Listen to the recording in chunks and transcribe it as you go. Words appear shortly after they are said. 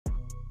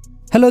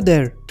Hello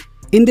there.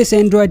 In this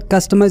Android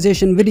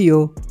customization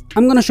video,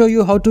 I'm gonna show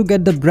you how to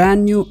get the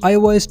brand new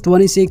iOS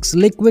 26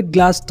 liquid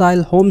glass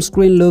style home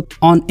screen look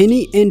on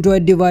any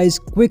Android device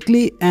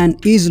quickly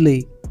and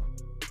easily.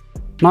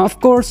 Now of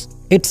course,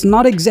 it's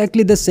not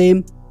exactly the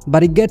same,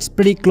 but it gets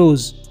pretty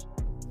close.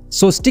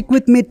 So stick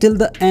with me till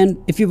the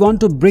end if you want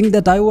to bring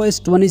that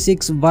iOS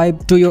 26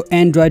 vibe to your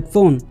Android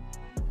phone.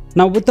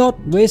 Now without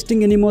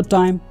wasting any more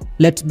time,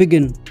 let's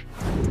begin.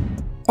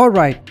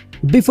 Alright,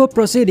 before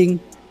proceeding,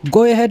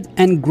 go ahead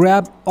and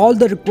grab all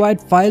the required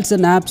files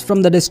and apps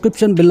from the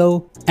description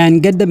below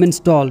and get them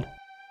installed.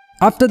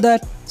 After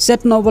that,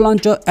 set Nova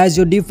Launcher as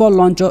your default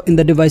launcher in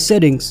the device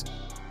settings.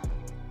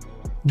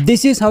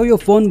 This is how your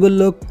phone will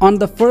look on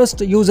the first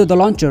use of the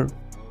launcher.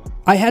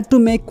 I had to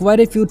make quite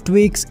a few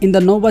tweaks in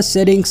the Nova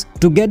settings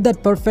to get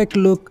that perfect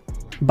look,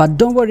 but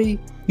don't worry,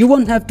 you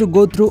won't have to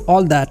go through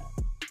all that.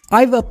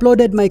 I've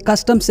uploaded my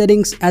custom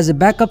settings as a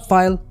backup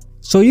file,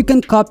 so you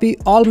can copy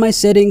all my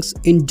settings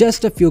in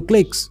just a few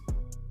clicks.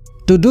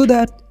 To do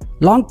that,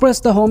 long press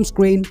the home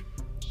screen,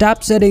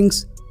 tap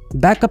Settings,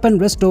 Backup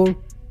and Restore,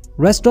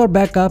 Restore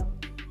Backup,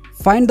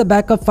 find the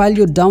backup file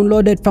you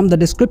downloaded from the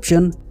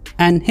description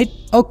and hit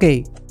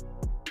OK.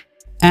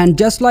 And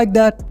just like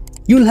that,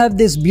 you'll have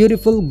this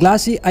beautiful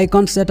glassy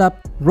icon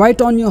setup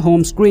right on your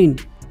home screen.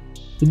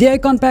 The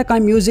icon pack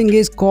I'm using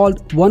is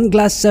called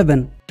Glass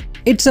 7.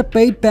 It's a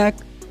paid pack,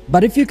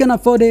 but if you can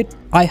afford it,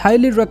 I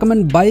highly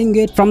recommend buying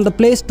it from the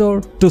Play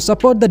Store to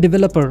support the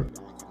developer.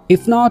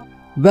 If not,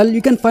 well,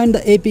 you can find the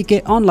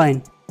APK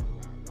online.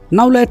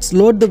 Now let's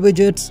load the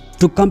widgets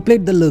to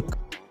complete the look.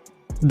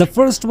 The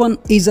first one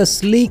is a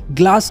sleek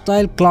glass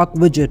style clock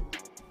widget.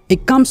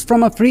 It comes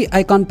from a free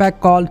icon pack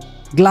called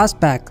Glass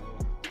Pack.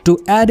 To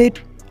add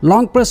it,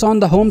 long press on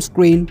the home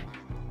screen,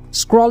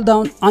 scroll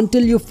down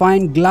until you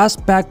find Glass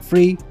Pack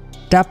Free,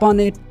 tap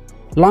on it,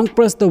 long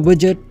press the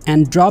widget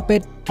and drop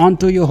it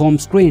onto your home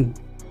screen.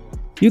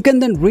 You can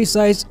then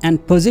resize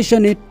and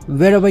position it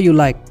wherever you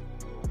like.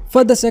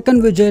 For the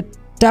second widget,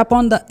 tap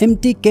on the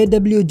empty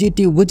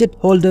KWGT widget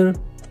holder,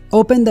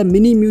 open the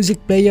mini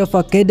music player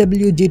for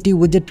KWGT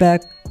widget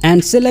pack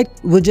and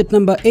select widget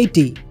number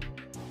 80.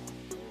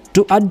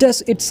 To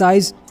adjust its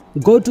size,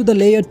 go to the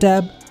layer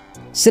tab,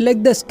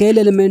 select the scale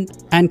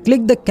element and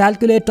click the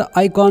calculator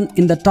icon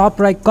in the top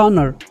right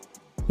corner.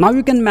 Now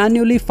you can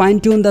manually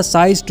fine-tune the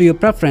size to your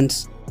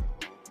preference.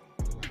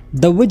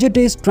 The widget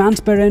is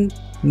transparent,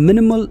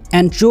 minimal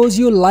and shows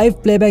you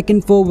live playback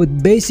info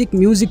with basic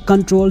music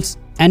controls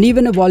and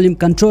even a volume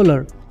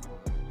controller.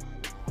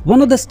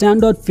 One of the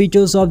standout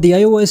features of the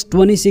iOS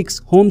 26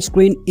 home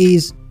screen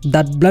is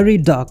that blurry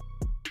dock.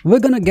 We're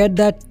gonna get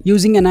that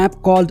using an app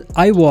called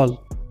iWall.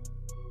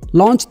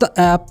 Launch the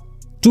app,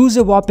 choose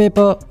a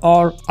wallpaper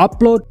or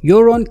upload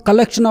your own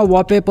collection of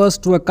wallpapers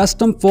to a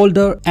custom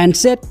folder and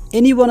set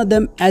any one of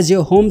them as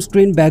your home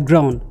screen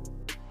background.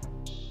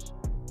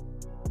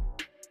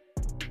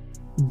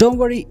 Don't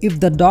worry if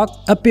the dock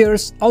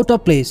appears out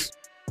of place.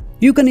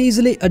 You can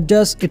easily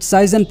adjust its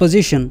size and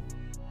position.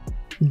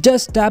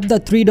 Just tap the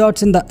three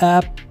dots in the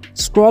app,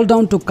 scroll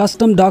down to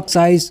custom dock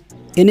size,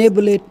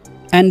 enable it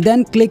and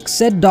then click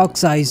set dock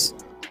size.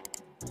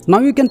 Now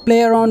you can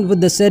play around with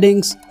the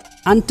settings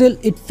until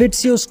it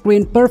fits your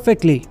screen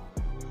perfectly.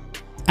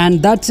 And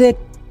that's it.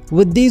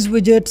 With these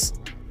widgets,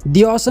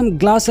 the awesome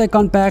glass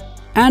icon pack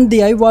and the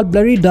iWall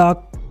blurry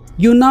dock,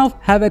 you now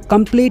have a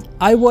complete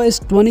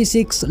iOS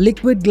 26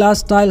 liquid glass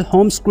style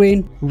home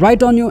screen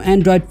right on your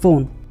Android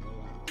phone.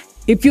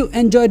 If you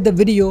enjoyed the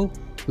video,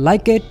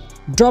 like it,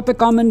 drop a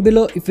comment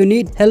below if you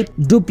need help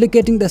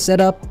duplicating the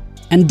setup,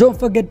 and don't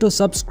forget to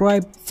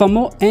subscribe for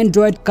more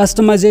Android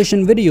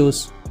customization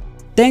videos.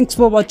 Thanks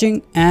for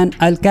watching and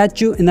I'll catch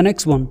you in the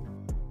next one.